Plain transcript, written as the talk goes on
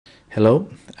Hello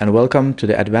and welcome to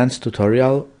the advanced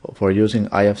tutorial for using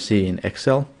IFC in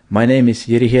Excel. My name is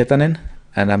Jiri Hietanen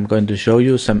and I'm going to show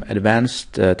you some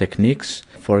advanced techniques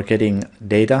for getting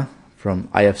data from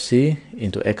IFC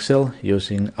into Excel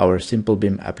using our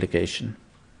simplebim application.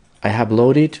 I have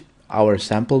loaded our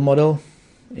sample model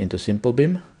into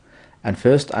simplebim, and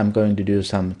first I'm going to do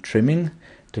some trimming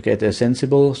to get a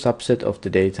sensible subset of the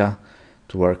data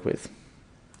to work with.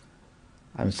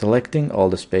 I'm selecting all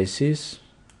the spaces,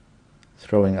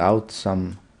 throwing out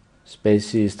some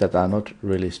spaces that are not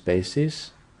really spaces,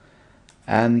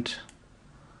 and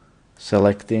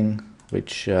selecting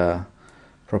which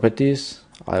properties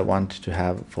I want to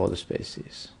have for the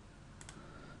spaces.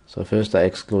 So first I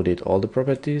excluded all the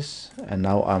properties, and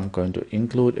now I'm going to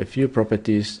include a few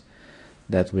properties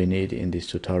that we need in this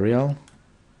tutorial.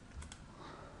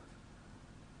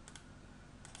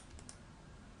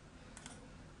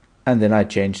 And then I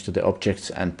change to the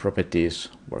Objects and Properties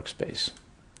workspace.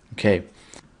 Okay,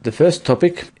 the first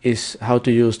topic is how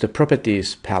to use the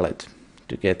Properties palette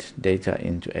to get data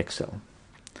into Excel.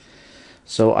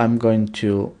 So I'm going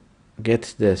to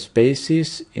get the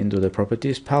spaces into the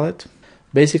Properties palette.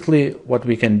 Basically, what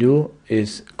we can do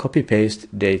is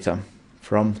copy-paste data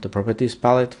from the Properties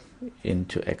palette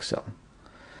into Excel.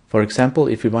 For example,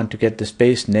 if we want to get the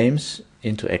space names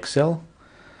into Excel,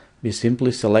 we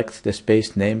simply select the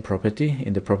space name property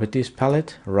in the Properties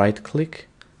palette, right-click,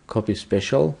 copy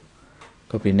special,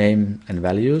 copy name and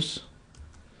values,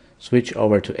 switch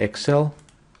over to Excel,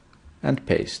 and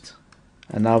paste.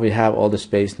 And now we have all the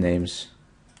space names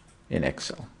in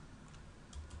Excel.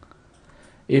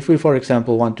 If we, for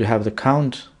example, want to have the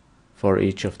count for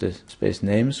each of the space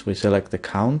names, we select the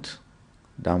count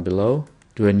down below,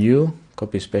 do a new,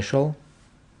 copy special,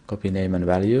 copy name and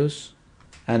values,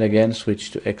 and again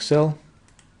switch to Excel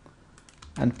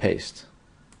and paste.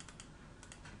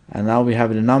 And now we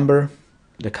have the number,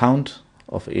 the count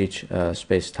of each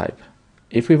space type.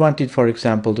 If we wanted, for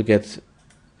example, to get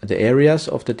the areas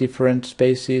of the different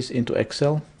spaces into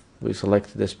Excel, we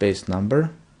select the space number.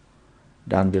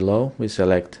 Down below we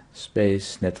select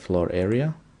space net floor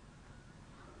area,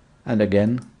 and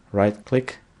again right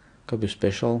click, copy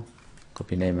special,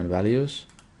 copy name and values,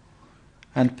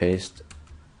 and paste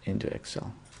into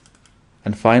Excel.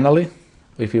 And finally,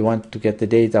 if we want to get the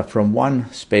data from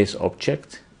one space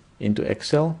object into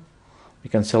Excel, we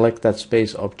can select that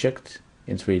space object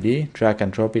in 3D, drag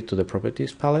and drop it to the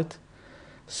Properties palette,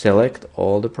 select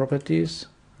all the properties,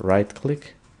 right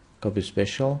click, copy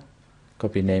special,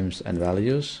 copy names and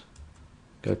values,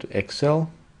 go to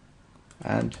Excel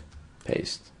and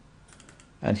paste.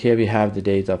 And here we have the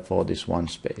data for this one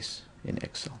space in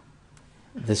Excel.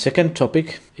 The second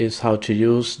topic is how to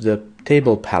use the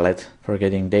table palette for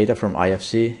getting data from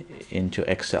IFC into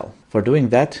Excel. For doing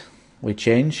that, we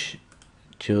change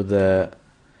to the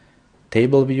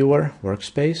Table Viewer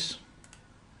workspace,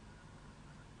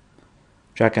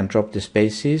 drag and drop the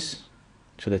spaces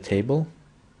to the table,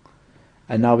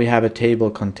 and now we have a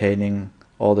table containing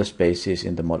all the spaces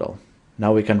in the model.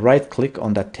 Now we can right click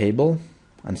on that table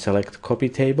and select Copy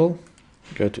Table,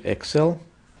 go to Excel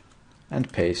and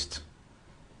paste.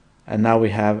 And now we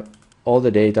have all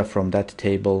the data from that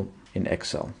table in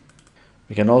Excel.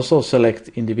 We can also select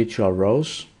individual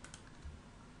rows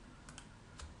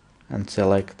and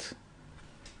select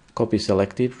Copy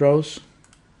Selected Rows,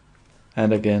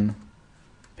 and again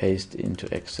paste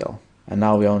into Excel. And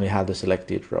now we only have the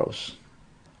selected rows.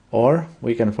 Or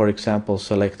we can, for example,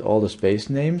 select all the space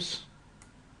names,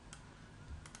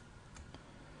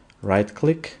 right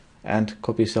click and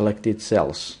copy selected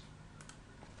cells,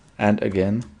 and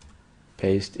again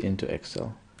paste into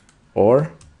Excel.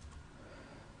 Or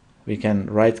we can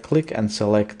right click and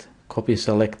select copy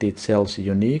selected cells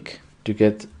unique to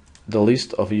get the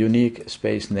list of unique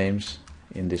space names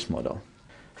in this model.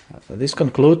 This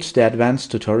concludes the advanced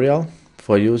tutorial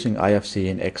for using IFC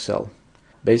in Excel.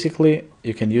 Basically,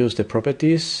 you can use the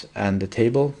properties and the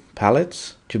table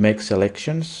palettes to make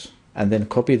selections and then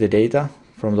copy the data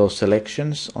from those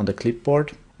selections on the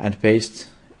clipboard and paste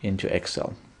into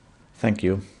Excel. Thank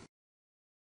you.